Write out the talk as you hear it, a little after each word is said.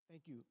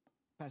Thank you,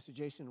 Pastor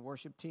Jason and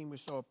worship team. We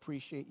so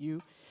appreciate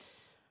you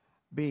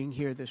being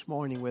here this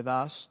morning with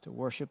us to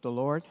worship the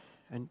Lord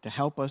and to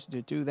help us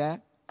to do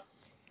that.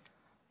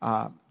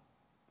 I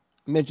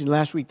mentioned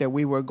last week that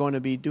we were going to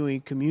be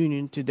doing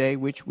communion today,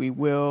 which we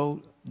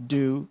will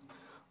do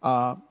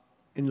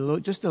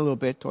just a little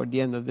bit toward the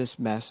end of this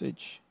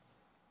message.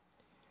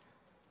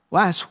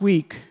 Last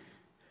week,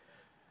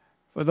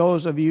 for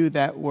those of you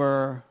that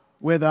were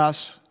with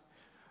us,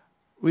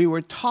 we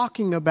were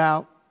talking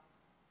about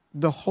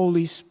the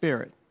Holy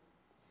Spirit.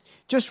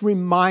 Just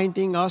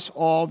reminding us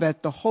all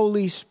that the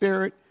Holy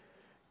Spirit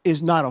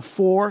is not a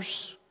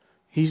force.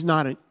 He's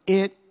not an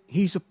it.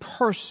 He's a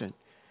person.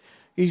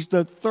 He's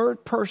the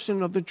third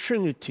person of the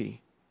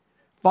Trinity.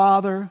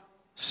 Father,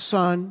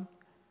 Son,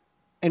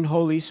 and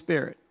Holy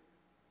Spirit.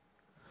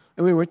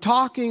 And we were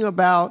talking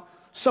about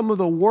some of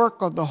the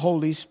work of the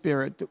Holy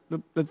Spirit,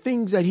 the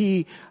things that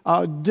He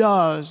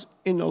does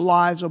in the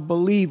lives of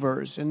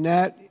believers, and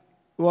that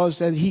was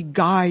that He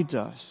guides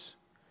us.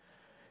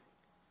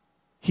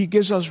 He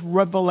gives us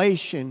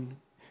revelation,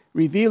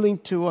 revealing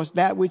to us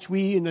that which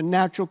we in the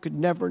natural could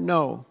never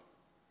know.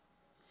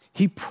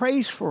 He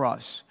prays for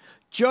us,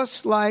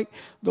 just like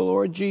the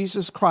Lord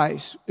Jesus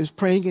Christ is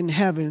praying in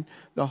heaven.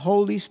 The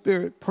Holy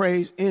Spirit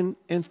prays in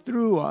and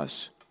through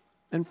us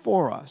and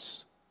for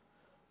us.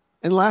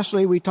 And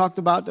lastly, we talked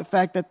about the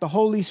fact that the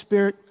Holy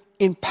Spirit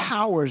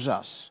empowers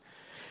us.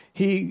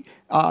 He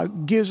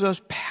gives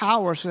us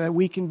power so that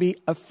we can be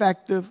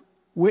effective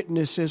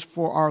witnesses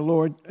for our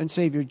Lord and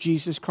Savior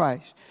Jesus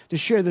Christ, to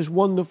share this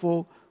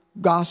wonderful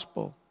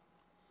gospel.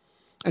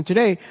 And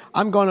today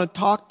I'm going to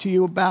talk to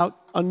you about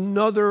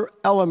another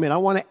element. I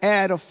want to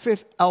add a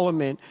fifth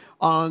element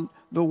on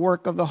the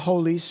work of the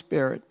Holy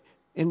Spirit.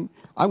 And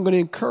I'm going to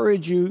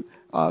encourage you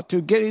to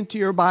get into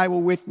your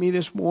Bible with me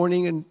this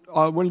morning. And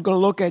we're going to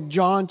look at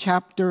John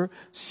chapter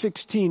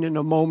 16 in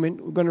a moment.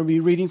 We're going to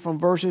be reading from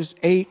verses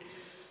 8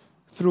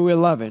 through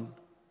 11.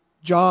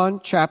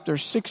 John chapter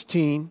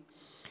 16,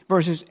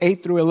 verses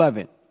 8 through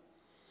 11.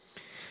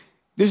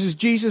 This is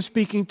Jesus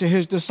speaking to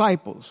His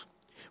disciples.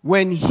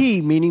 When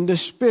He, meaning the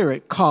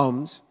Spirit,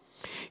 comes,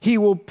 He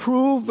will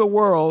prove the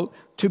world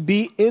to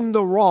be in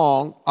the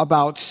wrong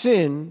about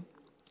sin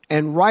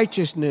and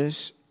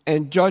righteousness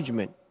and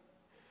judgment.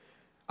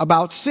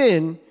 About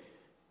sin,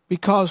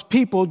 because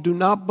people do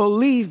not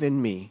believe in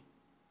me.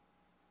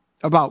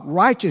 About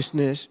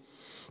righteousness,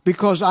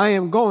 because I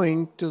am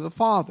going to the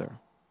Father,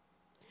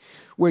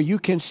 where you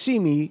can see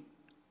me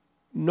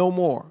no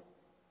more.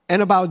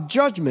 And about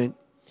judgment,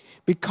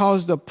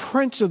 because the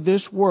prince of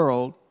this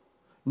world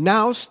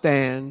now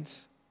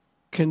stands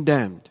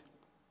condemned.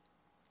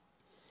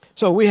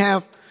 So we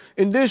have,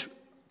 in this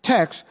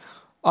text,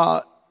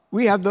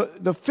 we have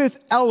the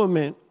fifth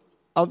element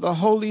of the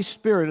Holy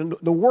Spirit, and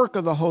the work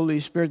of the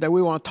Holy Spirit that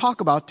we want to talk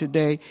about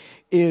today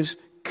is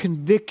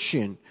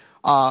conviction,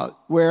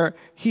 where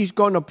He's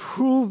going to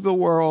prove the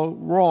world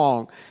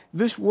wrong.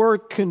 This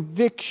word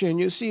conviction,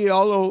 you see,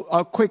 although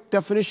a quick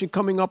definition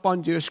coming up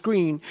on your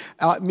screen,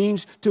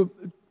 means to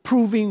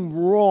proving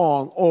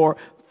wrong or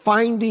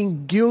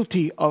finding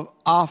guilty of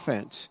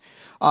offense.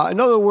 In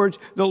other words,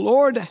 the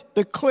Lord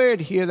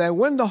declared here that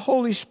when the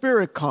Holy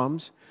Spirit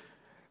comes,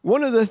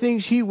 one of the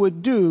things He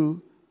would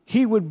do,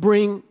 He would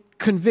bring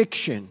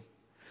conviction.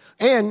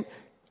 And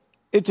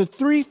it's a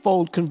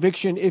threefold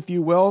conviction, if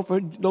you will. For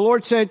the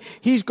Lord said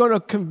He's going to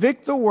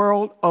convict the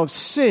world of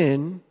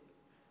sin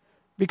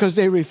because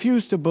they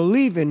refuse to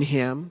believe in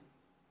Him.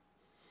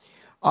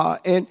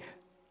 And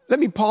let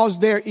me pause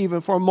there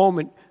even for a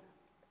moment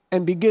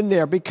and begin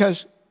there,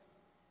 because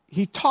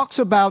He talks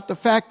about the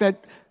fact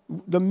that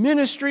the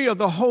ministry of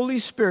the Holy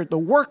Spirit, the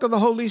work of the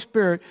Holy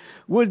Spirit,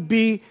 would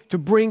be to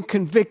bring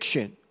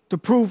conviction, to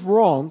prove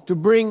wrong, to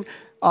bring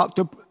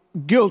to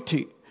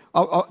guilty,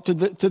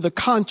 to the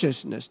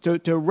consciousness,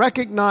 to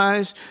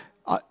recognize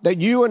that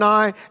you and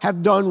I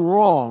have done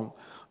wrong.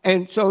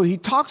 And so He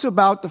talks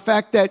about the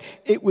fact that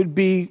it would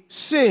be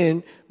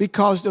sin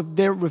because of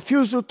their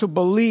refusal to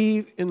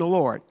believe in the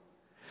Lord.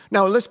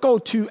 Now let's go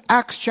to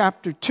Acts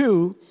chapter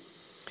 2.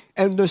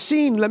 And the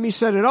scene, let me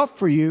set it up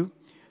for you.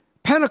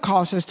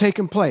 Pentecost has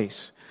taken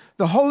place.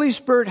 The Holy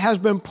Spirit has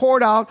been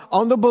poured out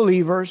on the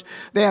believers.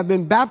 They have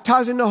been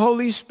baptized in the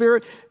Holy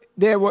Spirit.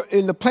 They were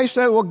in the place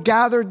that they were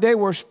gathered. They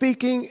were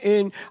speaking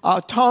in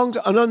tongues,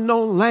 an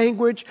unknown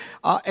language.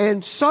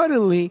 And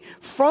suddenly,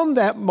 from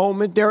that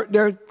moment,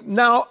 they're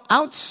now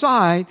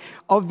outside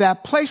of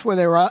that place where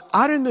they were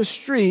out in the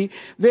street.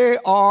 They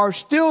are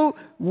still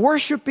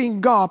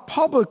worshiping God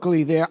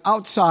publicly there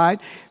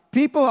outside.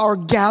 People are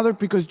gathered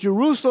because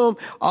Jerusalem,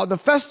 the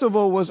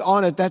festival was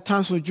on at that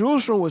time, so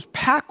Jerusalem was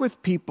packed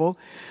with people.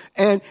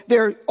 And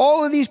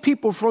all of these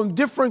people from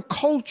different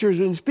cultures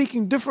and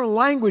speaking different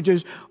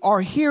languages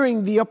are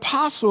hearing the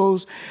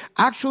apostles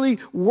actually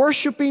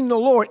worshiping the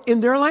Lord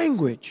in their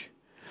language.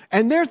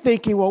 And they're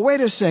thinking, well,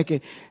 wait a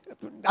second.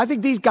 I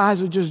think these guys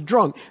are just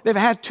drunk. They've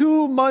had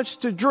too much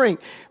to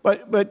drink.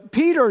 But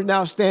Peter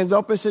now stands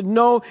up and said,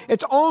 no,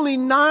 it's only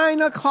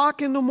 9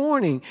 o'clock in the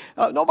morning.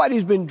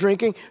 Nobody's been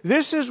drinking.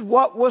 This is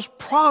what was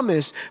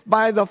promised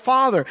by the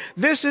Father.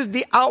 This is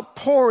the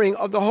outpouring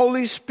of the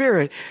Holy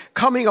Spirit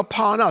coming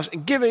upon us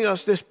and giving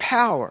us this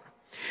power.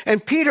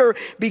 And Peter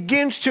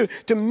begins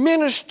to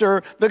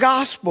minister the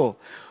gospel.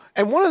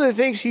 And one of the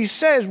things he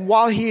says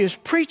while he is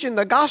preaching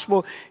the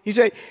gospel, he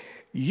said,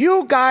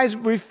 you guys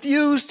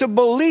refuse to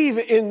believe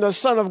in the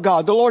Son of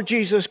God, the Lord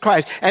Jesus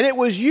Christ. And it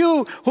was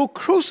you who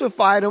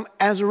crucified him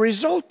as a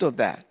result of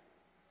that.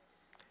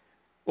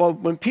 Well,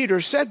 when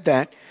Peter said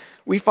that,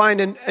 we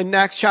find in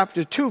Acts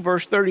chapter 2,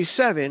 verse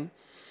 37,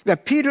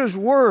 that Peter's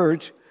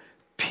words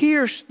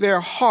pierced their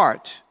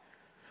hearts.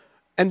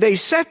 And they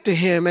said to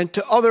him and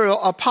to other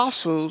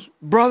apostles,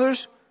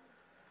 brothers,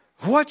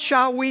 what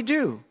shall we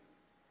do?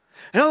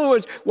 In other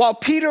words, while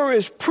Peter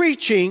is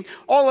preaching,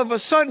 all of a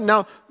sudden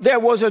now there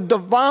was a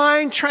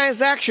divine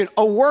transaction,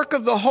 a work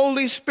of the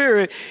Holy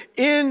Spirit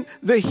in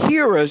the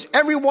hearers,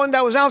 everyone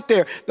that was out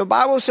there. The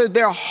Bible said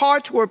their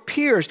hearts were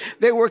pierced.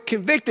 They were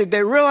convicted.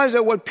 They realized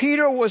that what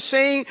Peter was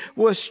saying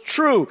was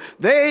true.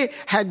 They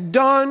had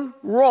done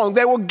wrong.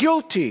 They were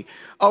guilty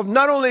of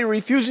not only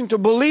refusing to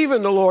believe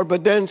in the Lord,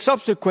 but then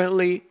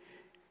subsequently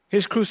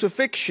his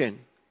crucifixion.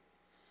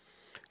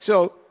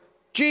 So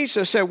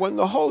Jesus said, when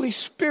the Holy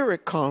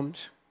Spirit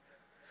comes,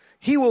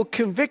 he will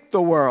convict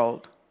the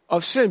world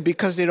of sin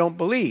because they don't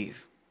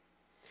believe.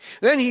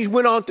 Then he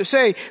went on to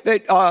say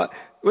that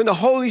when the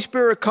Holy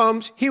Spirit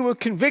comes, he will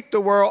convict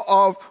the world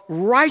of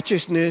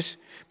righteousness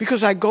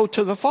because I go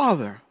to the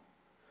Father.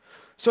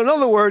 So in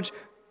other words,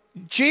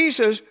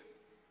 Jesus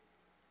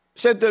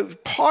said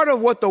that part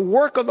of what the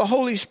work of the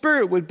Holy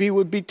Spirit would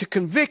be to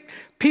convict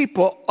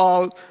people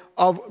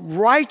of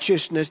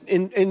righteousness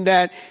in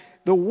that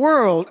the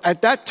world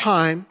at that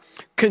time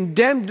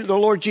condemned the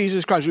Lord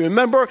Jesus Christ.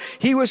 Remember,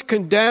 he was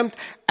condemned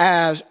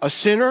as a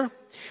sinner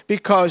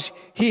because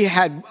he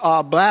had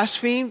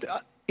blasphemed.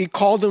 He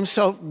called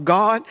himself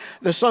God,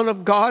 the Son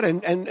of God.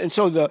 And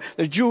so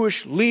the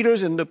Jewish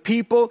leaders and the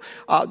people,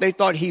 they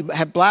thought he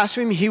had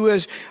blasphemed. He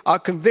was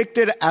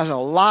convicted as a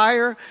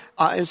liar.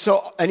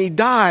 And he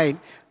died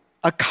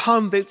a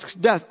convict's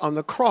death on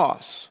the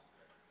cross.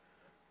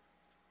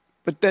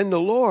 But then the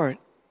Lord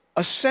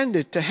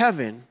ascended to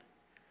heaven.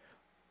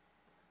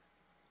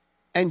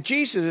 And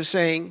Jesus is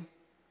saying,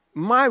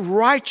 my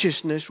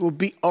righteousness will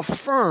be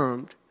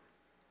affirmed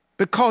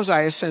because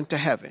I ascend to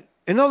heaven.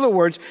 In other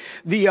words,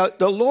 the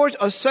Lord's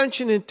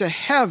ascension into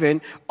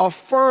heaven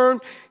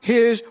affirmed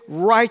his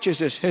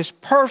righteousness, his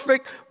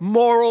perfect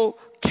moral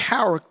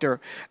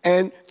character.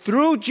 And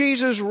through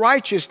Jesus'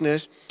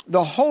 righteousness,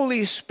 the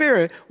Holy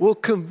Spirit will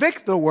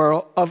convict the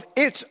world of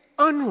its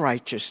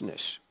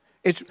unrighteousness,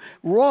 its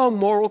wrong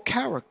moral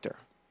character.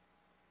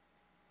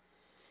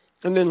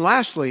 And then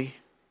lastly,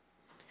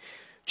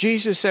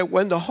 Jesus said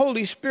when the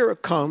Holy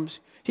Spirit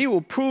comes, he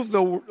will prove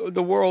the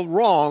world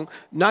wrong,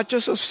 not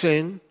just of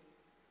sin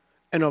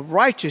and of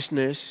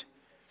righteousness,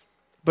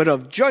 but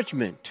of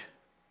judgment.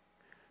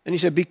 And he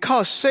said,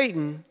 because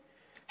Satan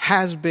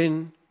has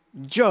been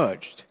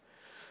judged.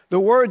 The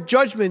word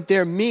judgment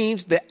there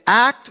means the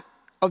act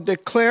of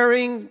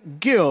declaring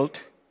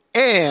guilt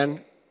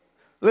and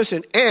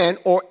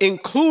or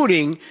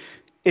including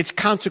its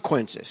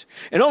consequences.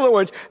 In other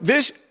words,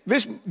 this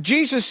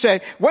Jesus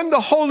said, when the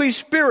Holy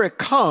Spirit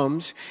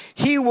comes,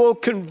 he will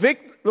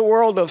convict the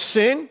world of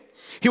sin,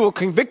 he will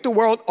convict the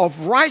world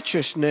of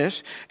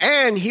righteousness,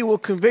 and he will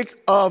convict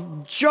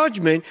of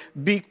judgment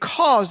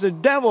because the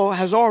devil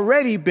has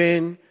already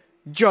been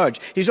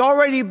judged. He's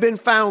already been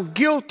found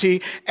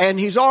guilty, and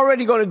he's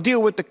already going to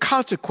deal with the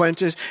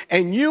consequences,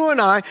 and you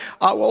and I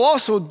will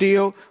also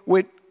deal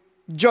with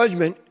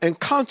judgment and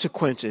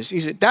consequences.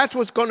 He said that's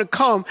what's going to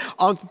come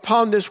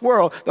upon this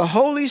world. The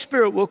Holy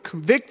Spirit will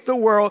convict the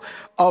world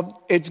of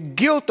its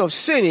guilt of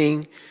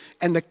sinning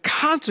and the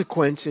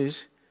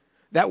consequences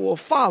that will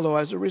follow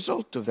as a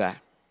result of that.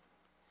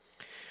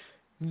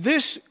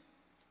 This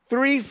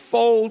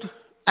threefold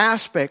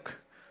aspect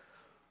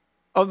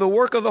of the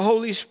work of the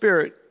Holy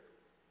Spirit,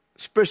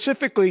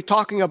 specifically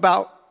talking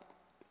about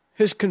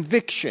his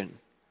conviction,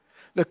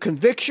 the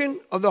conviction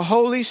of the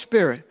Holy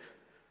Spirit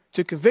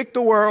to convict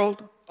the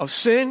world of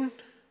sin,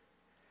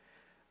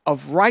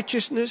 of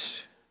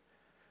righteousness,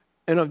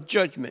 and of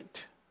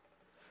judgment.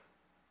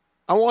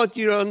 I want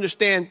you to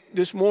understand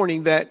this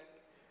morning that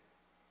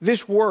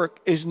this work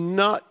is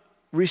not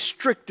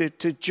restricted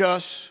to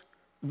just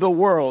the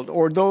world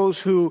or those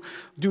who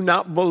do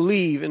not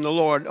believe in the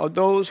Lord or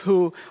those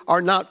who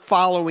are not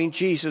following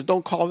Jesus,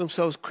 don't call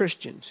themselves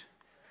Christians.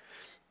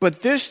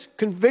 But this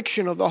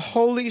conviction of the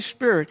Holy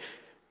Spirit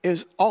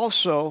is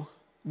also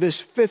this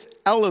fifth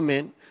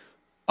element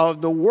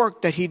of the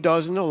work that he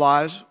does in the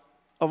lives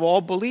of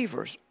all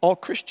believers, all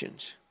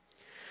Christians.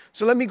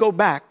 So let me go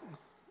back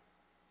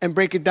and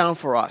break it down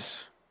for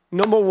us.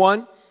 Number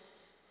one,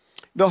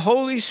 the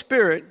Holy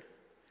Spirit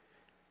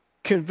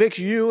convicts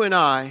you and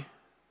I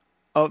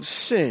of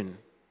sin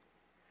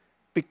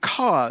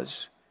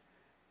because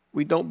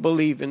we don't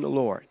believe in the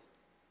Lord.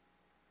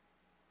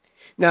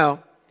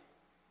 Now,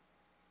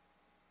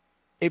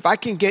 if I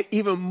can get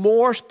even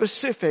more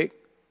specific,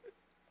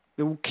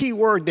 the key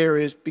word there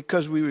is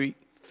because we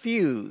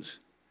refuse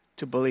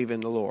to believe in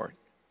the Lord.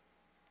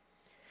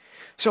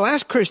 So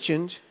as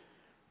Christians,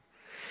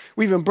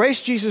 we've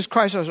embraced Jesus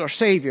Christ as our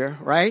Savior,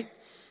 right?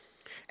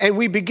 And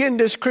we begin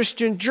this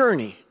Christian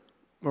journey.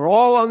 We're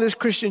all on this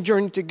Christian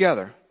journey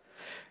together.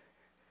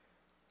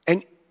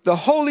 And the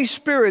Holy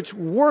Spirit's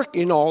work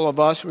in all of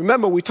us,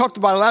 remember we talked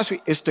about it last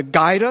week, is to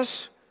guide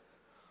us,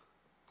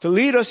 to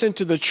lead us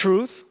into the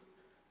truth.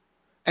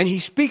 And he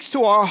speaks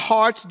to our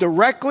hearts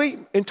directly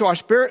into our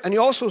spirit, and he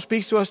also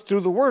speaks to us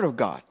through the Word of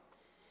God.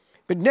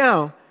 But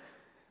now,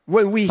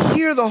 when we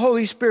hear the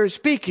Holy Spirit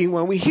speaking,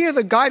 when we hear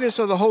the guidance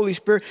of the Holy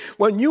Spirit,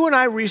 when you and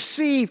I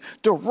receive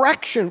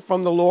direction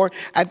from the Lord,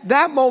 at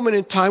that moment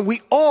in time,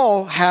 we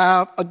all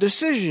have a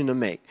decision to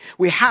make.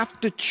 We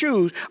have to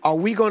choose, are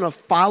we going to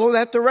follow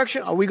that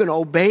direction? Are we going to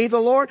obey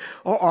the Lord,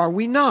 or are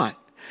we not?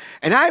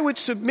 And I would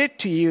submit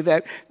to you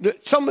that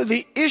some of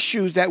the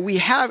issues that we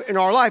have in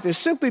our life is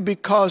simply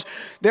because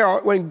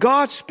when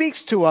God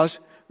speaks to us,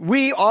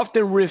 we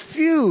often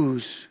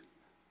refuse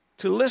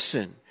to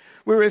listen.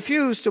 We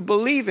refuse to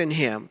believe in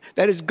him,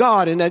 that it's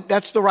God, and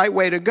that's the right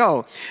way to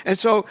go. And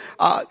so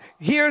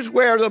here's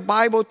where the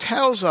Bible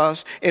tells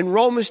us in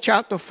Romans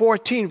chapter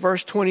 14,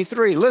 verse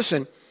 23.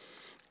 Listen,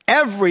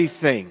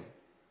 everything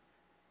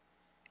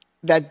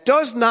that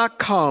does not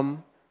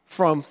come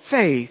from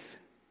faith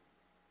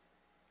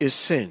is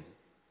sin.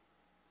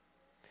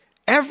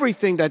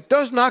 Everything that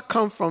does not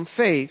come from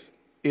faith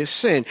is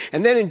sin.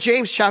 And then in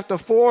James chapter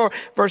 4,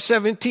 verse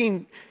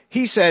 17,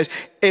 he says,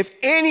 if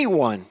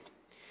anyone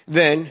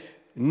then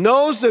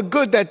knows the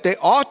good that they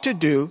ought to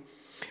do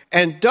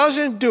and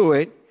doesn't do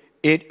it,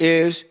 it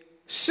is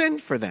sin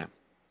for them.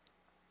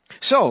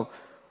 So,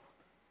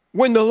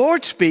 when the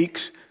Lord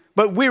speaks,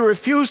 but we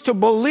refuse to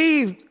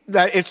believe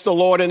that it's the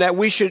Lord and that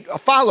we should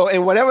follow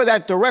in whatever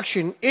that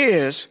direction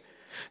is,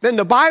 then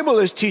the Bible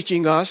is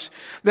teaching us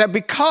that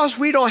because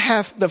we don't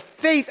have the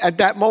faith at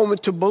that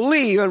moment to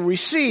believe and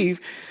receive,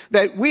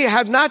 that we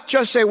have not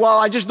just say, well,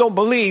 I just don't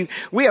believe.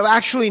 We have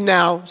actually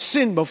now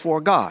sinned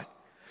before God.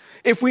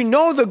 If we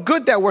know the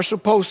good that we're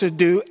supposed to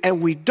do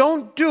and we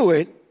don't do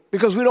it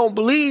because we don't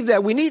believe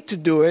that we need to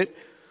do it,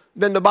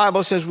 then the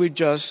Bible says we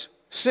just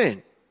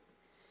sin.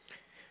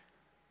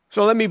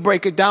 So let me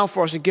break it down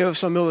for us and give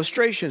some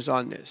illustrations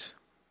on this.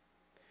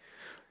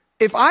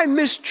 If I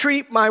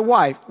mistreat my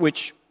wife,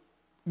 which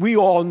we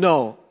all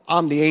know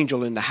I'm the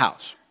angel in the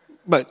house.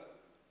 But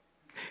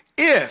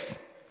if,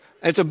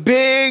 it's a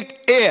big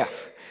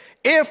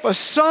if for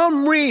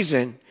some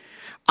reason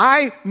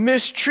I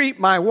mistreat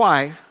my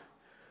wife,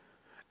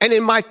 and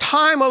in my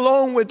time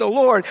alone with the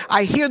Lord,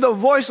 I hear the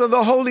voice of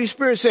the Holy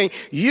Spirit saying,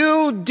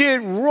 you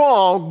did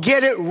wrong,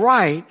 get it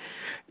right.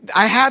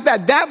 I have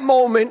at that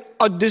moment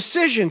a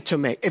decision to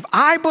make. If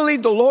I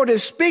believe the Lord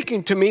is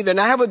speaking to me, then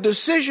I have a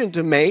decision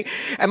to make.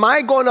 Am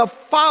I going to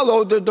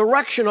follow the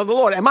direction of the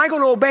Lord? Am I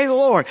going to obey the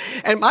Lord?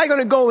 Am I going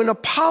to go and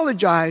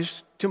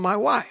apologize to my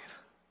wife?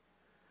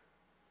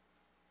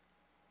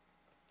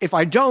 If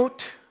I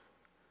don't,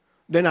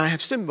 then I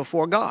have sinned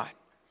before God.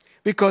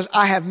 Because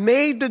I have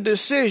made the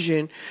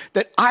decision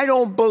that I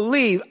don't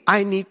believe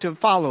I need to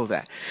follow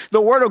that.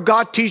 The Word of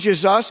God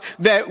teaches us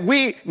that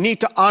we need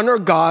to honor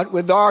God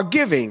with our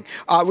giving.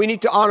 We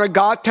need to honor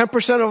God.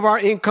 10% of our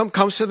income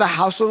comes to the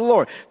house of the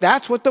Lord.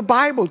 That's what the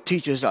Bible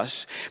teaches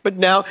us. But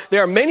now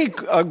there are many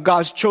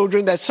God's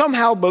children that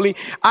somehow believe,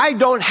 I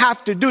don't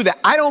have to do that.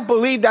 I don't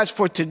believe that's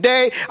for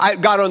today.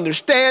 God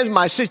understands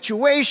my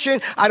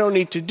situation. I don't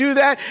need to do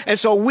that. And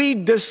so we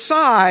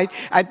decide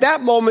at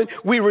that moment,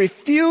 we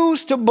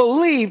refuse to believe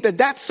that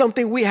that's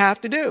something we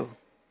have to do.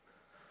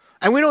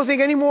 And we don't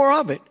think any more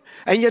of it.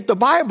 And yet the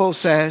Bible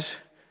says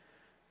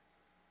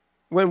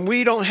when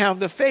we don't have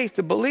the faith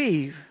to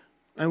believe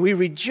and we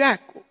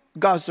reject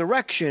God's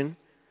direction,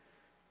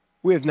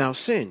 we have now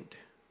sinned.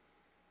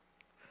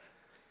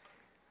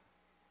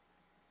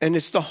 And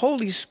it's the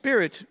Holy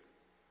Spirit's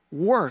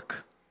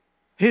work,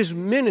 his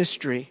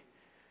ministry,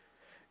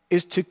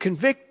 is to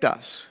convict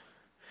us,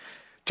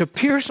 to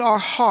pierce our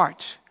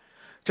hearts,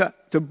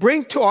 to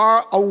bring to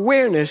our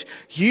awareness,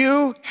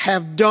 you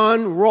have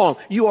done wrong.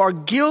 You are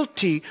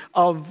guilty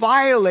of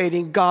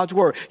violating God's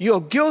word. You are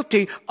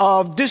guilty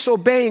of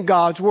disobeying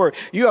God's word.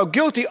 You are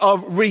guilty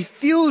of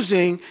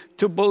refusing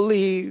to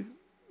believe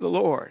the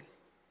Lord.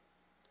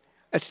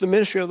 That's the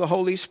ministry of the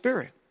Holy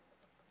Spirit.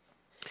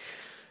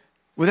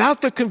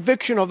 Without the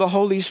conviction of the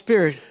Holy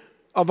Spirit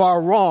of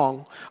our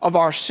wrong, of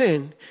our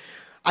sin,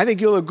 I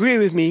think you'll agree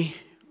with me,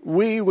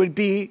 we would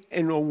be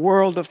in a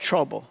world of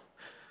trouble.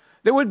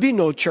 There would be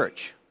no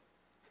church.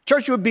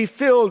 Church would be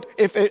filled,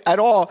 if at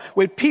all,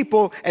 with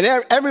people and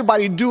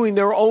everybody doing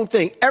their own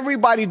thing.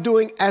 Everybody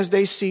doing as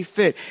they see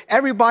fit.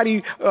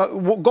 Everybody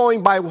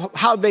going by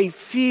how they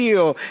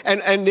feel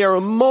and their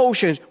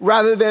emotions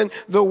rather than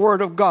the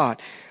Word of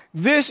God.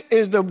 This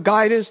is the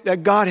guidance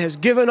that God has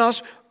given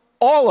us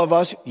all of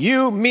us,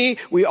 you, me,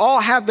 we all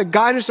have the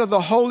guidance of the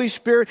Holy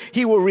Spirit.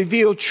 He will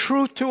reveal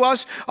truth to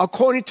us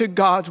according to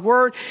God's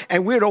word,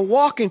 and we're to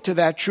walk into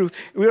that truth.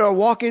 We're to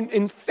walk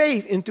in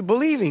faith, into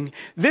believing.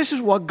 This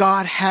is what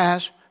God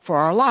has for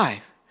our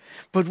life.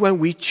 But when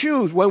we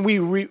choose,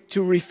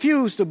 to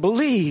refuse to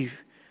believe,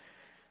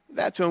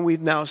 that's when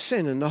we've now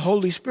sinned, and the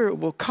Holy Spirit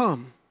will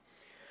come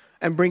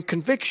and bring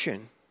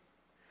conviction.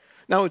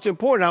 Now, it's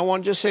important. I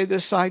want to just say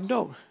this side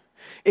note.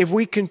 If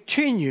we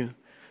continue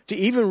to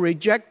even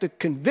reject the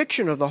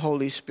conviction of the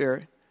Holy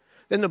Spirit,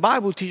 then the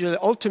Bible teaches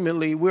that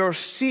ultimately we'll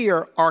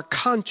sear our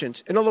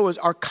conscience. In other words,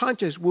 our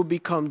conscience will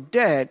become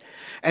dead,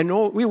 and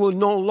we will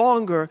no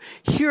longer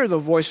hear the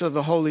voice of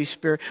the Holy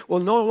Spirit.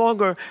 We'll no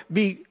longer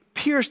be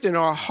pierced in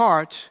our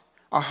hearts.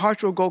 Our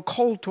hearts will go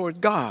cold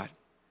toward God,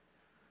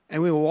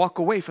 and we will walk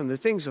away from the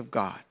things of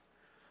God.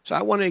 So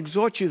I want to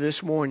exhort you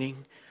this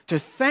morning to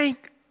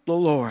thank the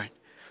Lord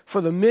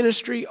for the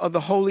ministry of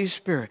the Holy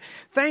Spirit.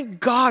 Thank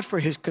God for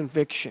his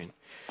conviction.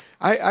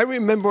 I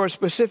remember a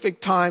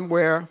specific time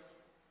where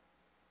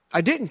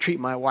I didn't treat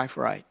my wife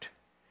right.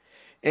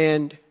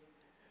 And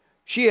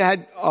she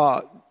had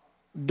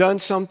done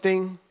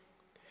something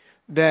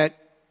that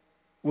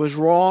was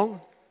wrong,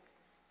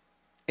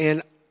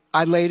 and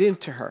I laid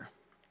into her.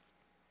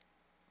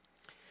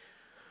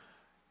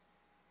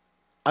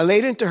 I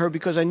laid into her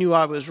because I knew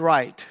I was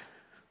right.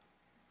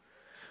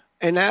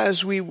 And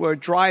as we were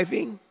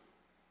driving,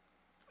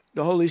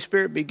 the Holy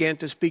Spirit began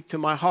to speak to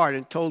my heart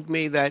and told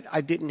me that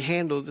I didn't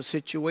handle the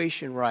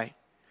situation right.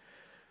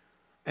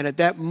 And at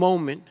that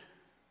moment,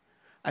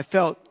 I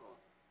felt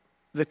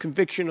the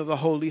conviction of the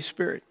Holy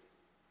Spirit.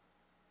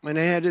 And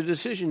I had a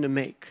decision to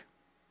make.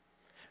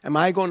 Am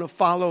I going to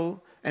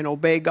follow and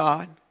obey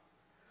God?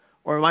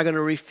 Or am I going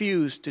to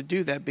refuse to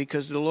do that?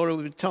 Because the Lord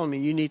would tell me,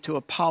 you need to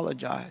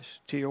apologize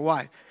to your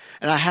wife.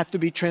 And I have to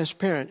be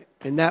transparent.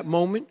 In that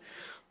moment,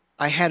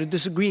 I had a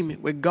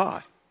disagreement with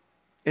God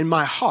in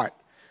my heart.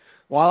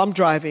 While I'm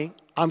driving,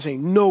 I'm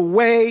saying, no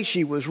way,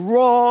 she was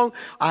wrong.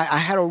 I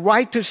had a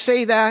right to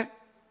say that.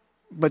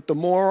 But the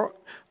more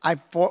I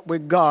fought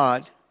with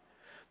God,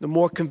 the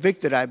more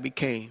convicted I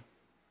became.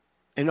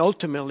 And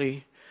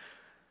ultimately,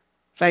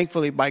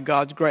 thankfully, by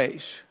God's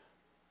grace,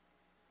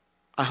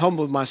 I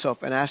humbled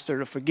myself and asked her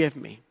to forgive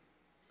me.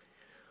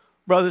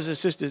 Brothers and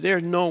sisters,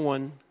 there's no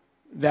one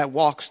that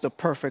walks the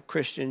perfect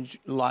Christian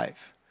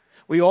life.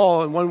 We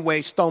all, in one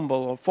way, stumble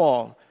or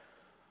fall.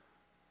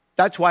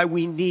 That's why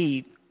we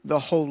need the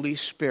Holy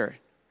Spirit.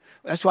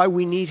 That's why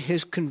we need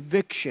his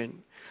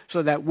conviction,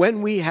 so that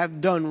when we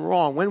have done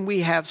wrong, when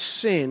we have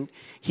sinned,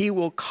 he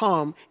will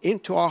come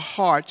into our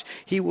hearts,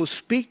 he will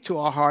speak to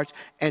our hearts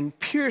and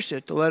pierce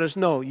it to let us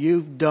know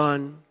you've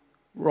done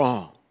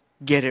wrong.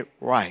 Get it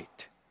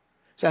right.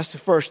 So that's the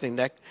first thing,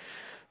 that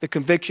the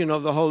conviction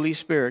of the Holy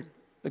Spirit,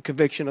 the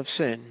conviction of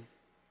sin.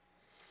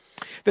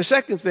 The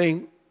second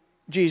thing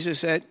Jesus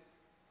said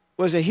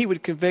was that he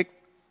would convict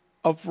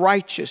of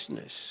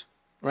righteousness,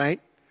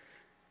 right?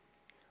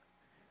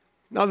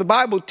 Now, the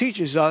Bible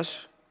teaches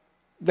us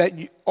that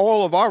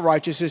all of our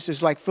righteousness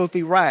is like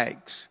filthy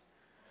rags.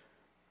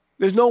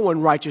 There's no one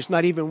righteous,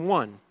 not even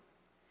one.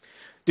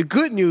 The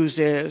good news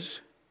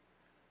is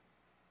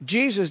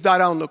Jesus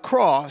died on the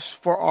cross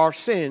for our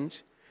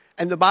sins,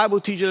 and the Bible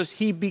teaches us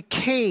he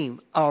became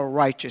our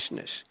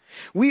righteousness.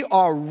 We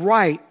are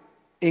right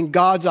in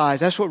God's eyes.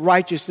 That's what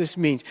righteousness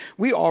means.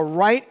 We are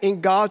right in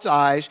God's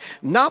eyes,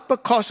 not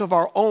because of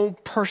our own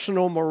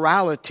personal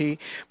morality,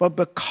 but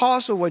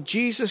because of what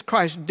Jesus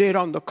Christ did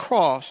on the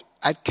cross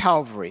at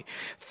Calvary.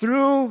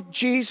 Through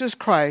Jesus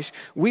Christ,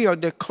 we are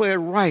declared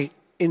right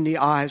in the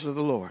eyes of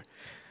the Lord.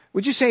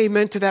 Would you say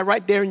amen to that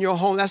right there in your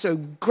home? That's a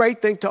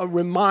great thing to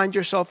remind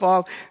yourself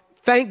of.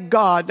 Thank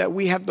God that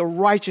we have the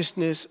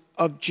righteousness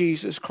of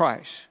Jesus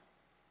Christ.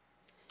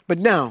 But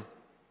now,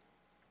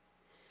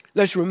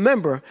 let's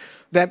remember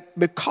that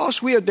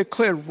because we are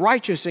declared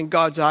righteous in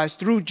God's eyes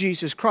through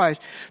Jesus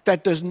Christ,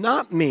 that does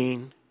not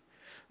mean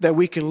that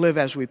we can live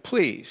as we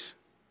please.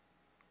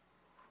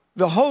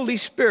 The Holy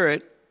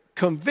Spirit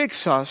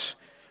convicts us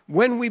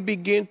when we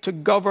begin to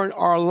govern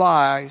our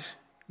lives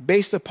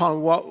based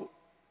upon what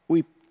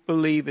we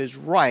believe is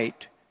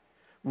right,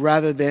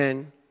 rather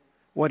than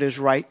what is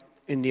right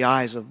in the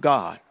eyes of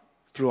God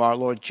through our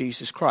Lord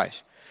Jesus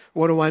Christ.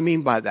 What do I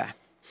mean by that?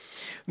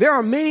 There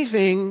are many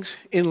things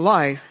in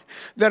life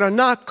that are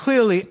not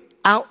clearly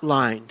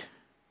outlined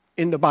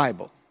in the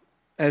Bible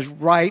as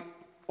right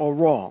or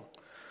wrong.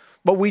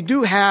 But we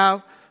do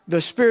have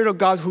the Spirit of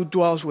God who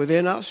dwells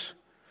within us,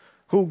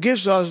 who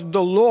gives us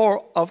the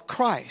law of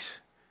Christ.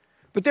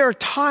 But there are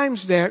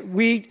times that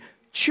we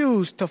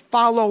choose to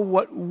follow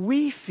what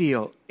we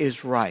feel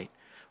is right,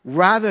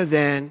 rather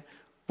than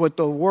what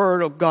the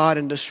Word of God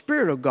and the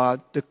Spirit of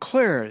God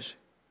declares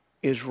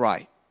is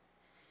right.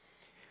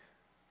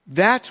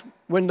 That's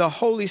when the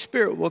Holy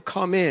Spirit will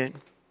come in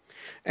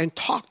and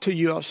talk to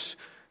us,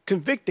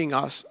 convicting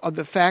us of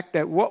the fact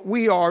that what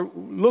we are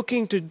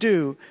looking to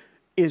do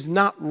is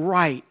not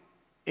right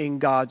in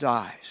God's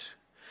eyes.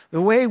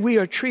 The way we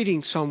are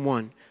treating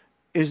someone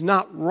is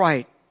not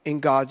right in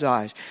God's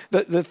eyes.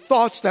 The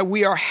thoughts that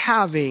we are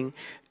having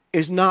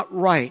is not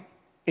right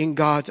in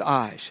God's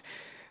eyes.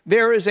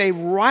 There is a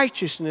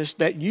righteousness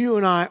that you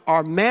and I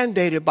are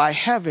mandated by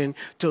heaven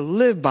to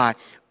live by.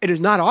 It is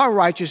not our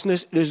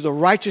righteousness, it is the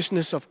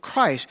righteousness of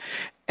Christ.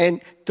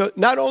 And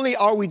not only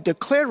are we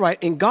declared right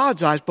in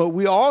God's eyes, but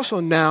we are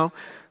also now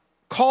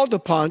called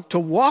upon to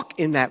walk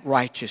in that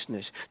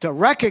righteousness, to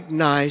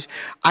recognize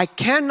I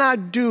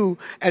cannot do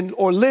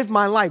or live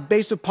my life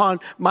based upon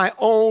my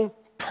own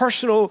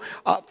personal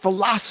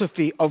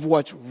philosophy of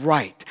what's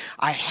right.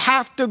 I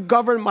have to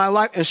govern my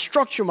life and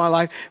structure my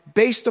life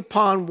based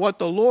upon what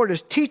the Lord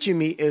is teaching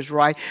me is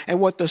right and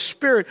what the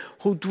Spirit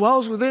who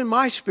dwells within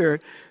my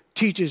spirit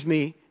teaches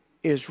me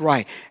is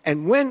right.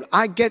 And when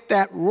I get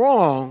that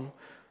wrong,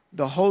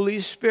 the Holy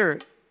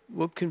Spirit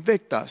will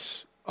convict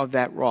us of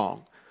that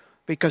wrong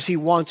because He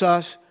wants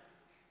us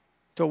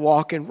to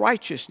walk in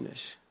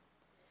righteousness.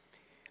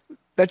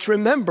 Let's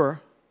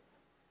remember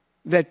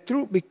that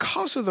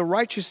because of the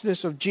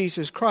righteousness of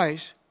Jesus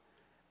Christ,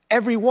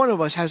 every one of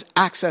us has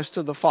access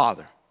to the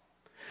Father.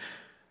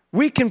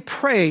 We can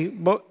pray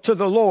to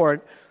the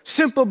Lord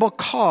simply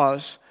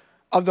because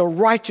of the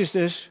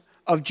righteousness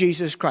of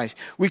Jesus Christ.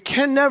 We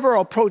can never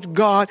approach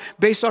God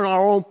based on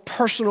our own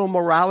personal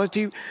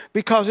morality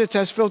because it's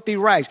as filthy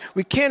rags.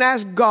 We can't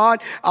ask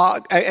God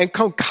and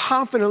come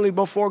confidently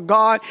before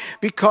God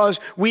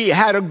because we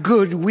had a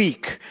good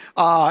week.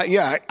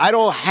 I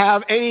don't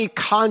have any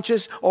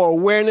conscious or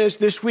awareness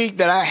this week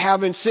that I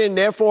haven't sinned.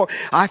 Therefore,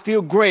 I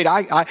feel great.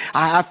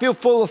 I feel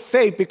full of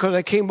faith because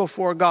I came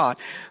before God.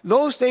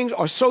 Those things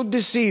are so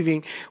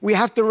deceiving. We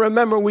have to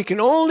remember we can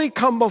only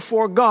come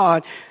before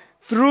God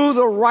through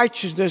the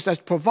righteousness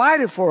that's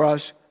provided for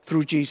us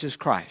through Jesus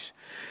Christ.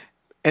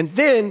 And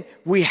then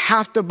we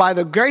have to, by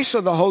the grace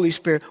of the Holy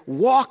Spirit,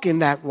 walk in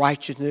that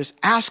righteousness,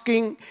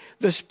 asking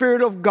the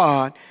Spirit of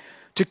God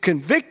to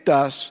convict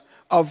us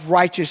of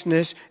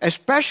righteousness,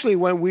 especially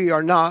when we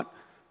are not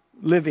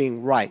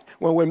living right,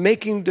 when we're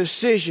making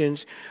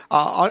decisions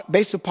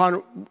based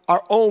upon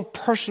our own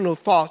personal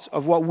thoughts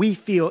of what we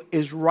feel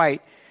is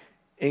right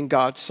in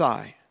God's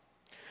sight.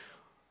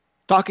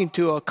 Talking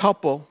to a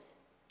couple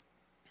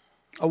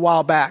a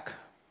while back,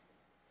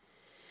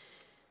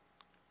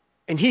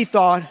 and he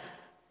thought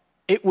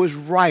it was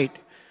right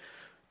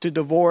to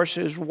divorce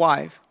his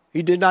wife.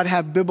 He did not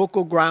have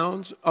biblical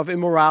grounds of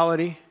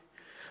immorality,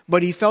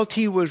 but he felt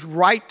he was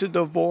right to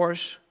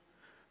divorce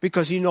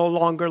because he no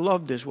longer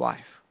loved his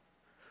wife,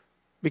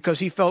 because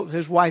he felt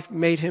his wife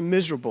made him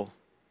miserable,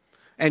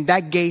 and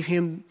that gave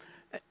him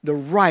the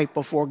right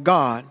before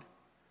God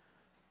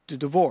to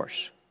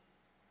divorce.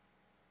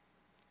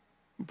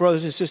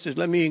 Brothers and sisters,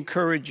 let me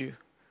encourage you.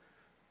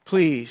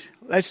 Please,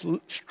 let's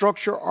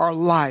structure our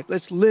life.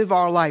 Let's live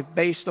our life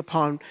based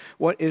upon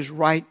what is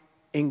right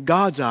in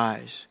God's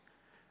eyes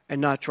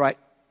and not right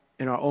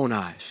in our own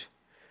eyes.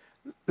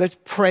 Let's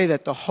pray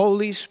that the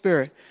Holy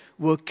Spirit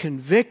will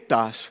convict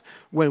us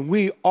when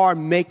we are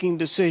making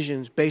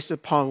decisions based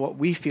upon what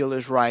we feel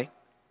is right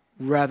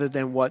rather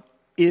than what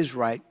is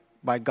right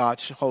by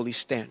God's holy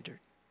standard.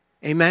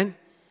 Amen?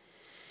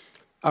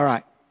 All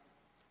right.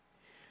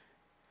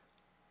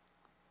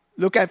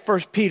 Look at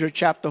 1 Peter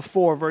chapter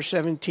 4, verse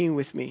 17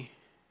 with me.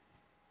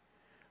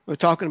 We're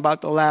talking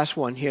about the last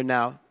one here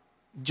now,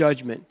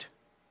 judgment.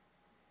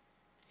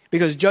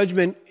 Because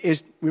judgment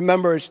is,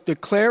 remember, it's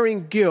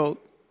declaring guilt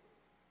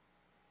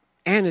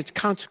and its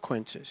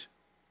consequences.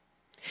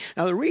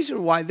 Now, the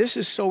reason why this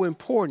is so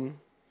important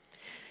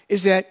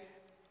is that,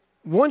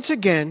 once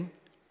again,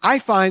 I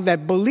find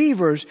that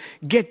believers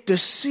get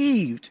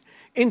deceived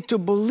into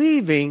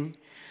believing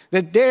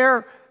that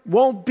there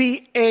won't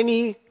be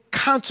any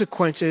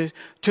consequences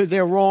to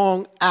their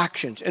wrong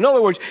actions. In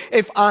other words,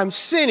 if I'm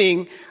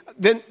sinning,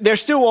 then there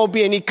still won't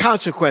be any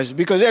consequences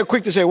because they're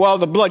quick to say, well,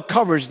 the blood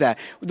covers that.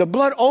 The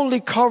blood only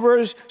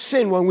covers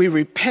sin when we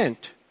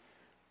repent.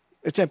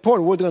 It's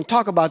important. We're going to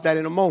talk about that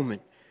in a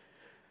moment.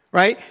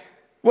 Right?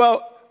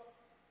 Well,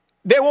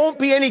 there won't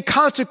be any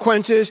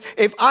consequences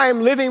if I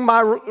am living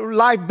my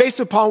life based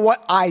upon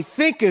what I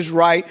think is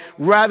right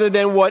rather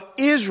than what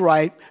is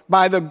right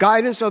by the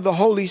guidance of the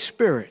Holy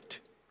Spirit.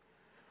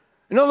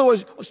 In other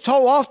words,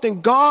 so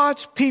often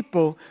God's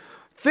people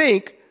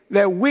think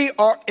that we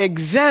are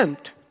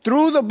exempt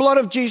through the blood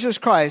of Jesus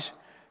Christ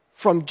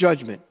from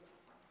judgment.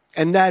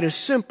 And that is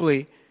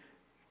simply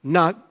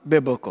not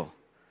biblical.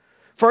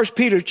 1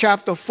 Peter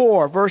chapter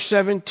 4, verse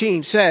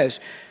 17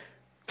 says,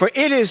 "For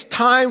it is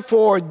time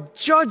for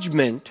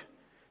judgment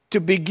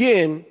to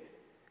begin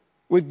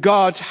with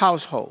God's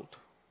household."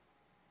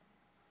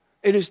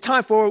 It is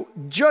time for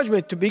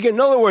judgment to begin.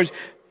 In other words,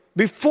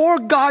 before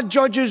God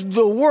judges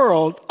the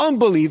world,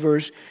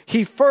 unbelievers,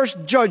 He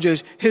first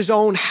judges His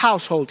own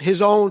household,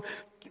 His own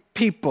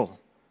people.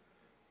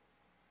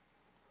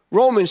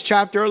 Romans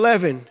chapter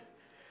 11,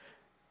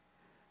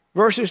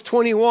 verses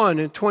 21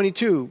 and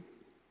 22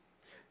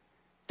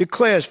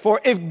 declares, "For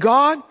if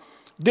God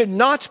did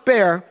not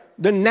spare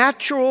the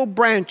natural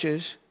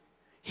branches,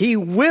 He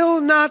will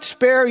not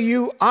spare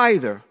you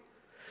either.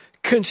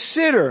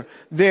 Consider,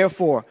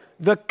 therefore,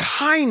 the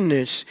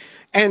kindness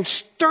and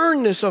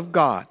sternness of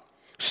God.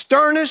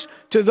 Sternness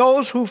to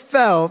those who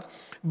fell,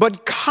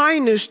 but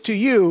kindness to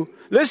you.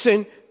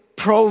 Listen,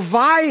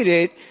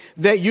 provided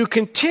that you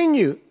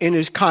continue in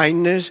his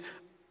kindness.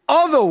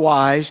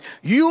 Otherwise,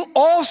 you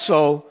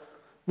also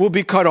will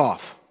be cut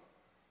off.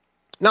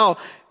 Now,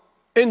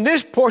 in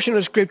this portion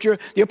of Scripture,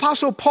 the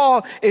Apostle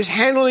Paul is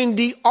handling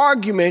the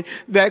argument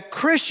that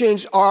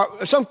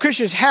some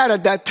Christians had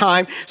at that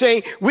time,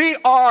 saying, we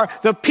are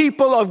the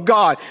people of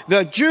God.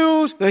 The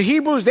Jews, the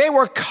Hebrews, they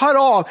were cut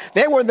off.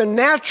 They were the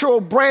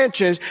natural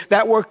branches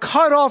that were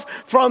cut off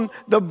from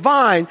the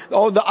vine,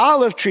 or the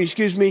olive tree,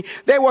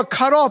 They were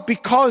cut off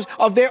because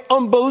of their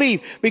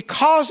unbelief,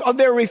 because of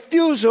their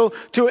refusal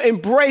to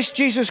embrace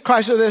Jesus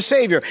Christ as their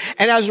Savior.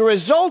 And as a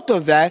result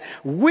of that,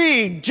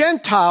 we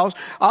Gentiles,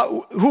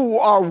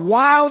 who are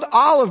wild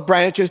olive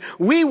branches,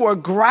 we were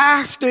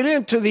grafted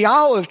into the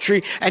olive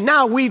tree, and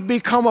now we've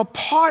become a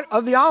part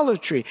of the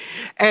olive tree.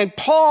 And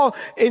Paul,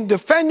 in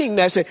defending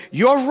that, said,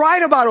 you're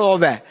right about all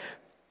that.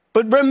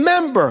 But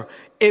remember,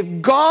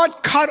 if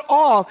God cut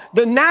off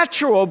the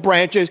natural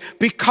branches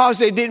because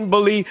they didn't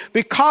believe,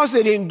 because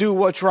they didn't do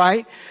what's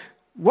right,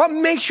 what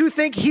makes you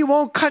think he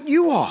won't cut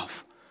you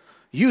off?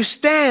 You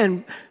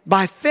stand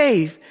by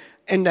faith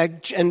and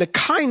the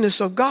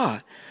kindness of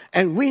God.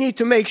 And we need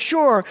to make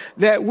sure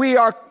that we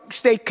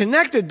stay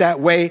connected that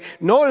way.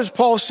 Notice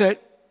Paul said,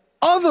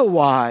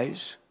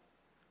 otherwise,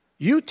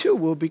 you too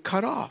will be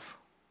cut off.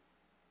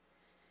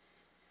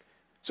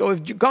 So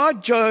if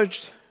God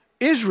judged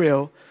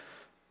Israel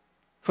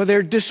for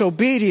their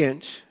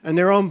disobedience and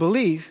their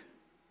unbelief,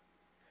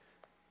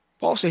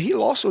 Paul said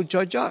he'll also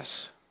judge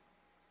us.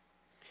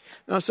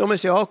 Now somebody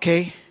say,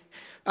 okay,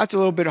 that's a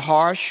little bit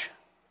harsh.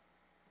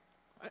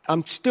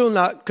 I'm still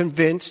not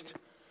convinced.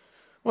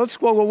 Let's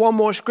go with one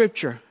more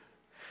scripture.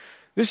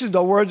 This is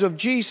the words of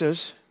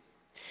Jesus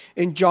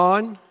in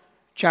John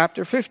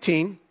chapter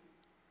 15.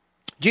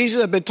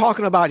 Jesus had been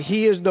talking about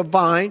he is the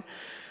vine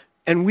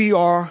and we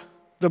are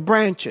the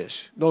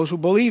branches, those who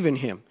believe in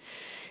him.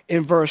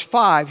 In verse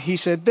 5, he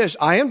said this,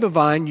 I am the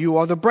vine, you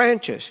are the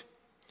branches.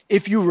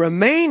 If you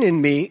remain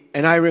in me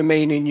and I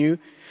remain in you,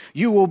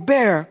 you will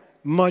bear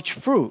much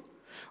fruit.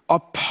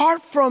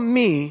 Apart from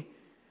me,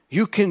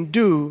 you can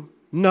do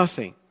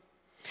nothing.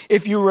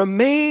 If you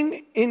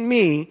remain in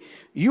me,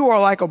 you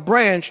are like a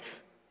branch.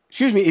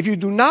 If you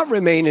do not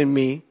remain in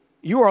me,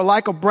 you are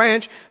like a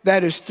branch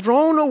that is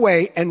thrown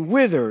away and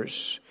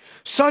withers.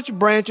 Such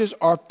branches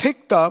are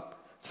picked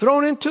up,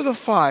 thrown into the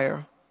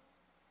fire,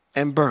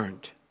 and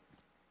burned.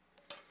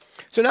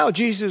 So now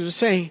Jesus is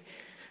saying,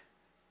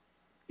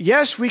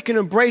 yes, we can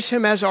embrace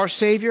him as our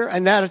Savior,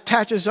 and that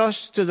attaches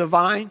us to the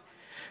vine.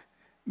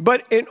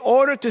 But in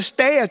order to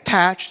stay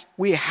attached,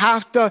 we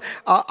have to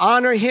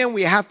honor him.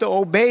 We have to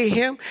obey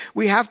him.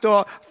 We have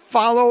to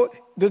follow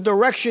the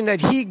direction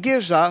that he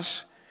gives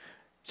us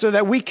so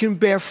that we can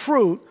bear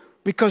fruit.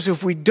 Because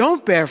if we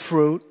don't bear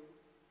fruit,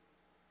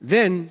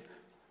 then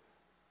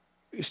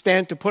we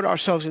stand to put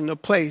ourselves in the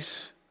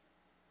place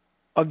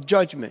of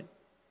judgment,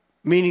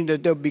 meaning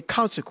that there'll be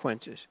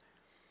consequences.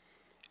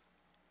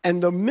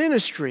 And the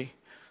ministry,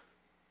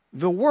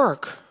 the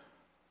work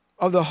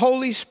of the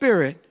Holy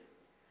Spirit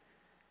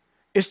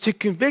is to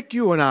convict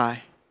you and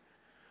I,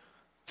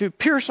 to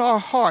pierce our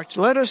hearts,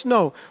 let us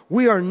know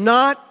we are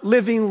not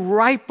living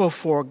right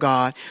before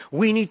God.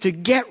 We need to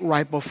get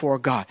right before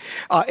God.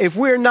 If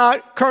we're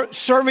not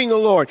serving the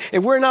Lord,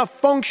 if we're not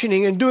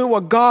functioning and doing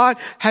what God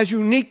has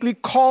uniquely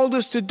called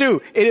us to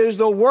do, it is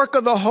the work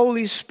of the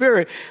Holy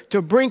Spirit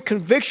to bring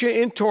conviction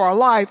into our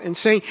life and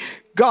saying,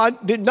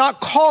 God did not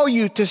call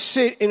you to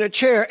sit in a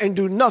chair and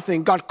do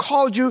nothing. God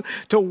called you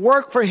to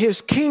work for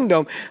his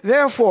kingdom.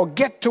 Therefore,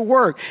 get to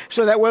work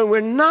so that when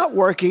we're not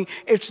working,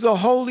 it's the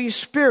Holy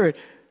Spirit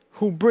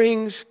who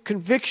brings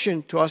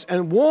conviction to us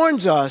and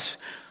warns us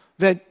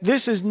that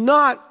this is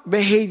not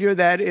behavior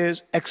that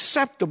is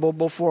acceptable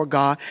before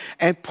God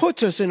and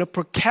puts us in a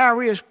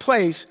precarious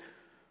place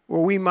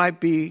where we might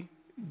be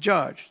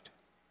judged.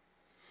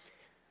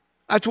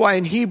 That's why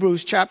in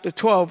Hebrews chapter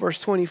 12, verse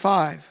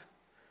 25,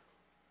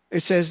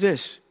 it says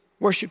this,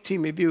 worship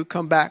team, if you would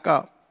come back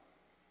up.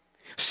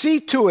 See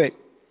to it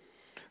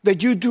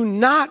that you do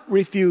not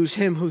refuse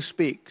him who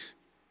speaks.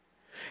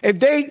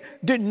 If they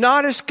did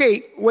not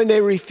escape when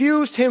they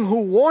refused him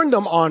who warned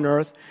them on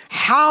earth,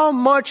 how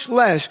much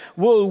less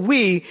will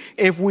we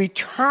if we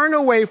turn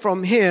away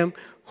from him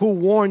who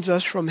warns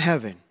us from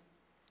heaven?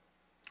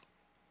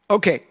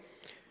 Okay,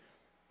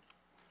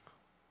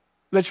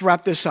 let's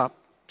wrap this up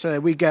so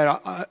that we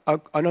get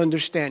an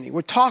understanding.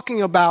 We're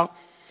talking about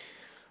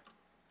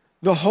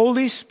the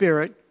Holy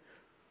Spirit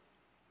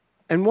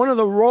and one of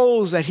the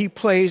roles that he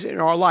plays in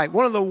our life,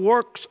 one of the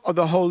works of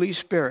the Holy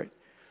Spirit.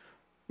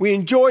 We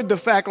enjoyed the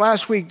fact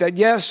last week that,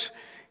 yes,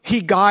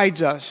 he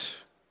guides us.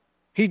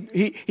 He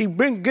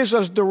gives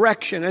us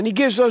direction and he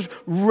gives us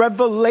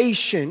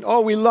revelation.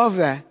 Oh, we love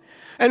that.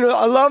 And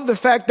I love the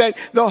fact that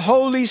the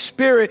Holy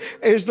Spirit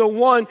is the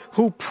one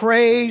who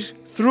prays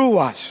through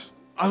us.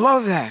 I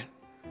love that.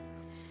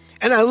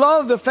 And I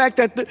love the fact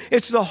that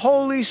it's the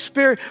Holy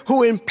Spirit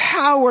who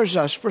empowers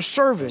us for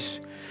service.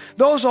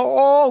 Those are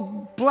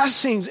all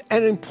blessings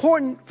and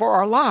important for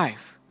our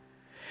life.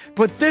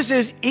 But this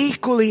is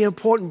equally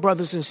important,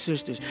 brothers and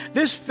sisters.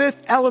 This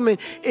fifth element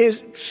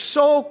is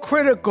so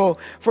critical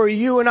for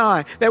you and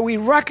I that we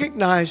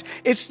recognize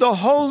it's the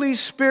Holy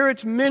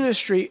Spirit's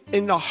ministry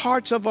in the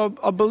hearts of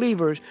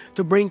believers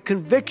to bring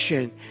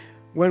conviction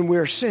when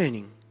we're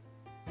sinning,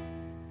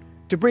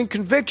 to bring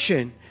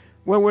conviction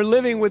when we're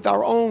living with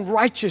our own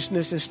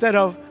righteousness instead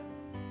of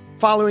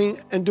following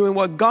and doing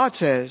what God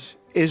says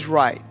is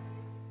right,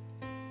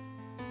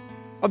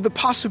 of the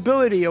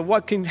possibility of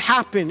what can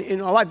happen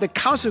in our life, the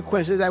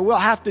consequences that we'll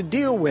have to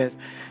deal with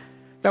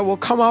that will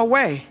come our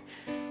way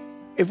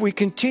if we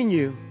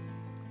continue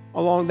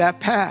along that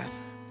path.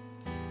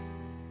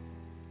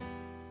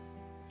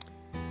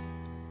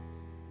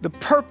 The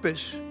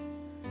purpose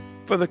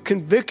for the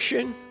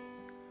conviction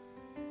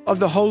of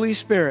the Holy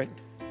Spirit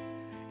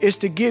is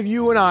to give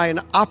you and I an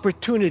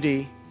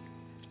opportunity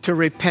to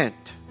repent.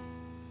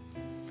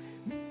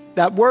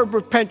 That word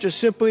repent just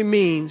simply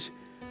means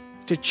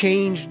to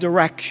change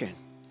direction.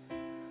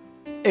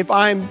 If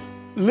I'm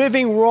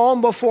living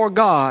wrong before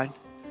God,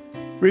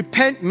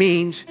 repent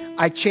means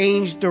I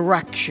change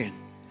direction.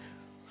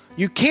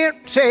 You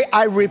can't say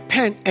I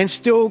repent and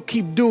still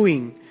keep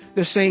doing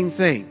the same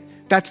thing.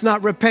 That's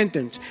not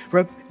repentance.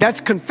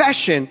 That's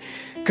confession.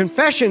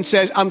 Confession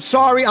says, I'm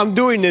sorry, I'm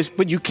doing this,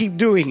 but you keep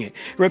doing it.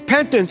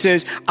 Repentance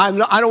is, I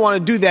don't want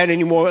to do that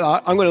anymore.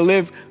 I'm going to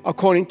live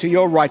according to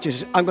your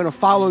righteousness. I'm going to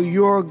follow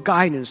your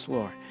guidance,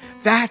 Lord.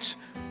 That's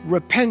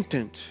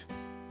repentance.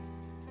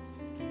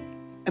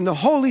 And the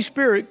Holy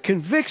Spirit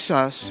convicts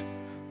us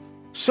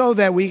so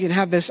that we can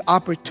have this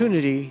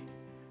opportunity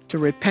to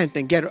repent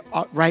and get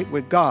right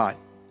with God.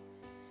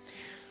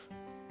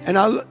 And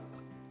I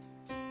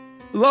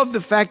love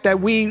the fact that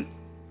we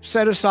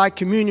set aside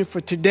communion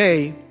for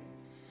today,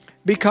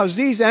 because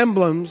these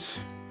emblems,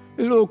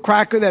 this little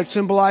cracker that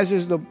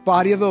symbolizes the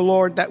body of the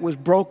Lord that was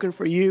broken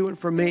for you and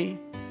for me,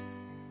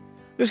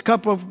 this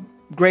cup of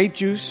grape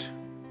juice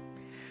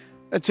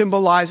that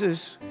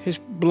symbolizes his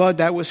blood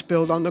that was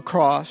spilled on the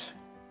cross.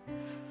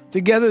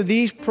 Together,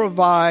 these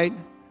provide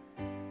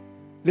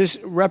this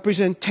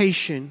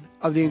representation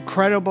of the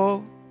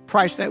incredible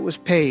price that was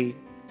paid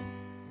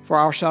for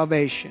our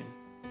salvation,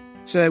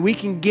 so that we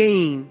can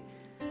gain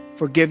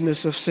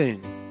forgiveness of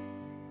sin.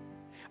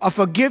 A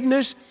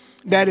forgiveness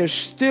that is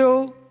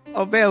still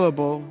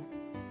available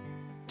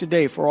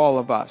today for all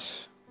of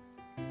us.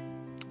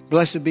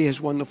 Blessed be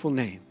his wonderful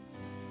name.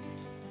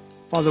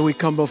 Father, we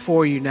come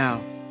before you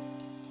now.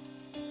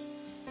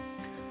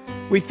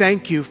 We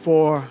thank you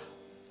for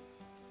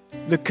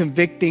the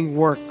convicting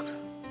work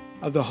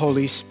of the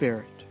Holy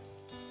Spirit.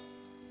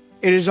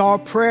 It is our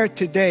prayer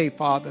today,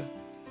 Father,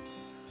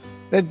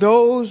 that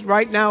those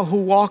right now who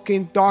walk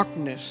in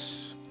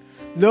darkness,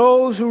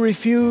 those who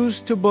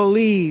refuse to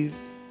believe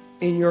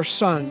in your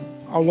Son,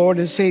 our Lord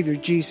and Savior,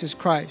 Jesus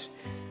Christ,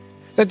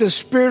 that the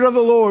Spirit of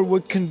the Lord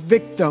would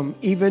convict them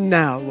even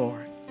now,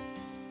 Lord.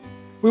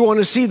 We want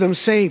to see them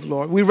saved,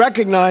 Lord. We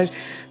recognize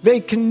they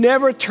can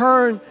never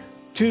turn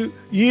to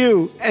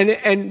you and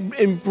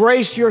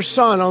embrace your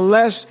Son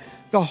unless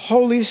the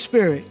Holy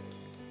Spirit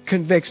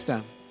convicts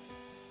them.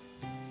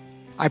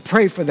 I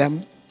pray for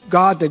them,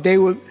 God, that they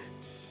would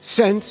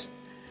sense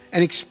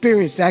and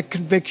experience that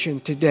conviction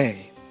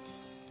today.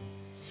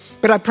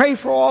 But I pray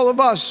for all of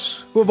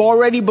us who have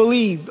already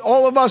believed,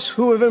 all of us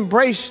who have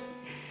embraced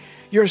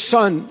your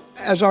Son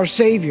as our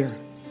Savior.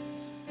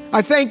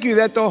 I thank you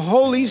that the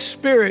Holy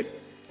Spirit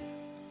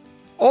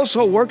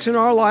also works in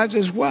our lives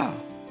as well,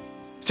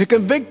 to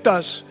convict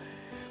us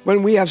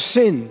when we have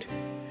sinned,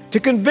 to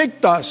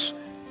convict us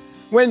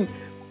when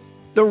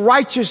the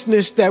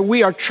righteousness that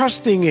we are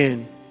trusting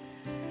in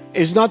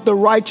is not the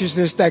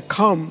righteousness that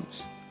comes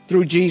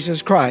through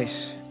Jesus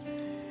Christ.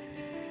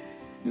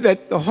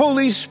 That the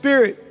Holy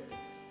Spirit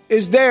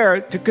is there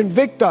to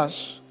convict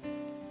us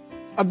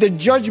of the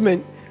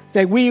judgment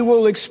that we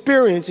will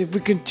experience if we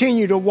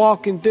continue to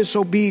walk in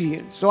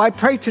disobedience. So I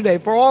pray today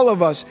for all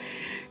of us,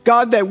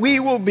 God, that we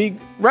will be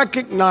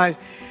recognized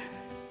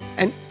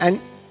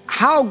and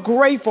how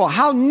grateful,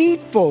 how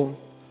needful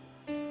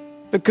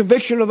the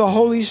conviction of the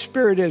Holy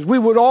Spirit is. We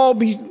would all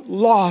be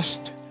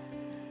lost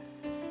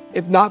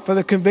if not for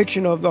the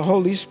conviction of the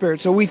Holy Spirit.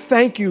 So we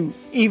thank you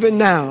even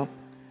now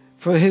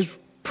for his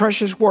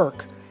precious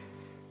work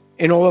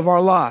in all of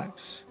our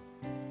lives.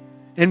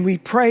 And we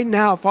pray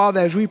now,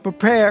 Father, as we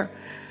prepare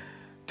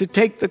to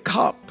take the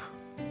cup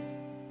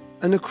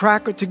and the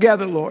cracker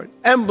together, Lord,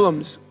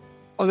 emblems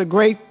of the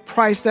great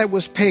price that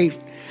was paid,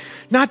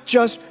 not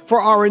just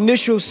for our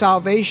initial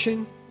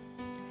salvation,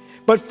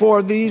 but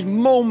for these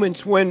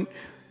moments when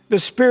the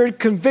Spirit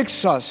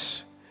convicts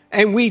us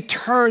and we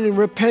turn in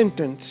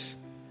repentance,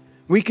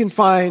 we can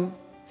find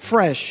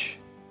fresh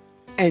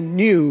and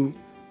new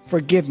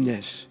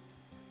forgiveness.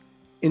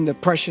 In the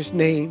precious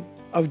name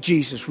of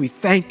Jesus, we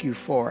thank you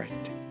for it.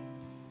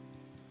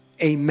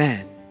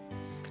 Amen.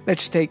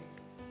 Let's take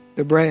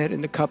the bread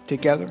and the cup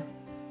together.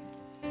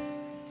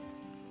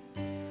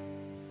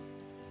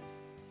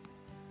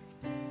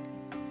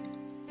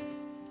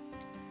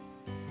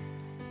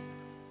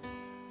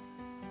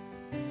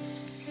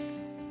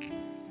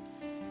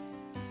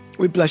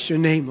 We bless your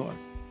name, Lord.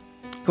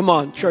 Come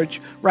on, church,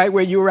 right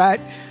where you're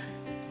at,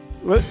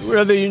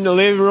 whether you're in the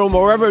living room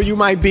or wherever you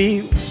might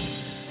be,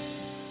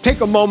 take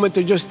a moment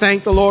to just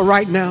thank the Lord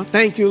right now.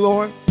 Thank you,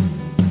 Lord.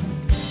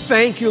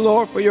 Thank you,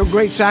 Lord, for your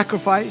great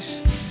sacrifice.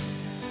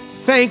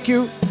 Thank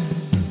you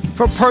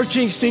for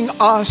purchasing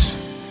us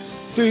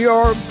through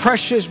your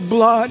precious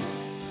blood.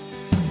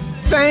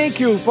 Thank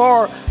you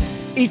for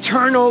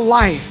eternal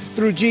life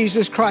through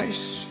Jesus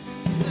Christ.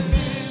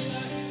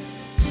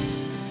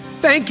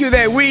 Thank you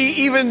that we,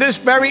 even this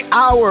very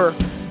hour,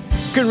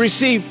 can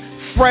receive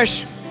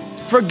fresh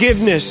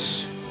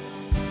forgiveness.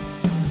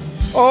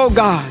 Oh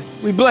God,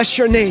 we bless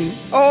your name.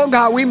 Oh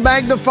God, we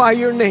magnify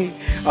your name.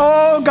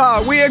 Oh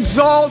God, we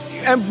exalt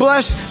and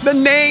bless the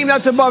name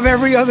that's above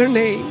every other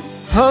name.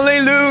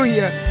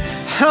 Hallelujah.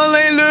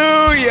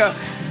 Hallelujah.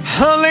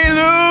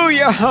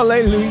 Hallelujah.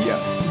 Hallelujah.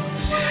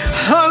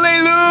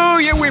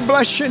 Hallelujah. We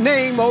bless your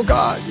name, oh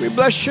God. We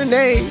bless your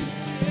name.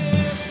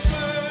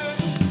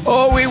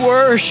 Oh, we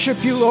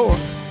worship you, Lord.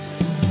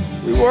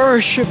 We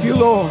worship you,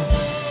 Lord.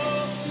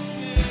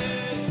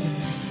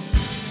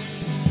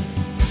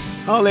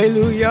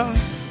 Hallelujah.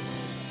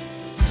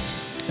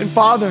 And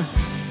Father,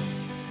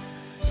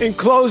 in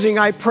closing,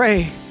 I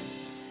pray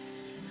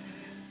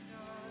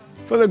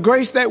for the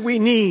grace that we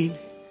need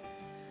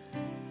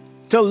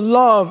to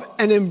love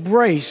and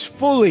embrace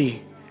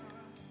fully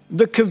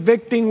the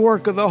convicting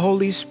work of the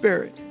Holy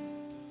Spirit.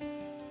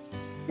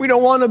 We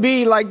don't want to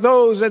be like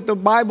those that the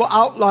Bible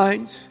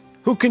outlines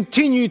who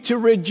continue to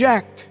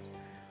reject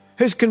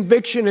his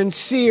conviction and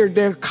seared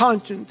their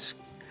conscience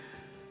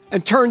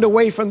and turned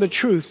away from the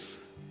truth.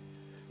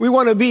 We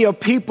want to be a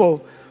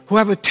people who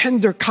have a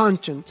tender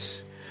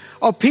conscience,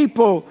 a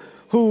people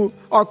who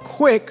are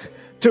quick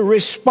to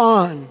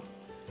respond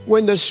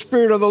when the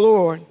Spirit of the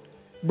Lord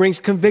brings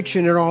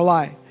conviction in our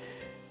life,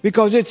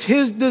 because it's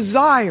his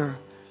desire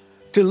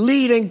to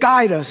lead and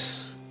guide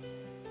us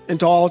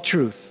into all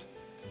truth.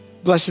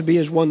 Blessed be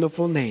his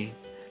wonderful name.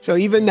 So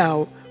even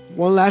now,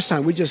 one last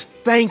time, we just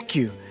thank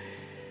you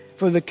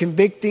for the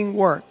convicting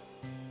work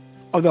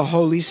of the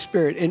Holy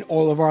Spirit in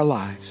all of our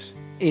lives.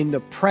 In the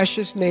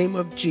precious name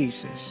of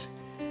Jesus,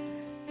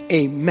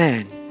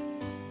 amen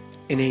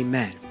and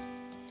amen.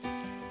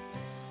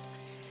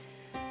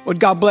 Well,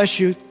 God bless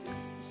you.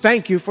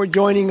 Thank you for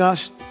joining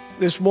us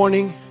this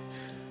morning.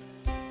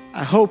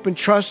 I hope and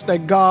trust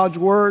that God's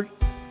word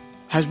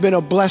has been a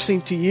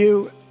blessing to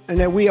you and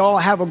that we all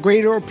have a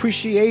greater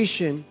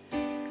appreciation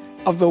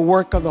of the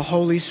work of the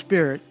Holy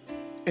Spirit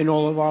in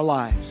all of our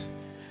lives.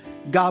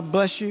 God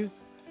bless you.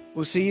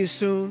 We'll see you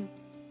soon.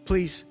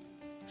 Please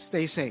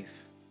stay safe.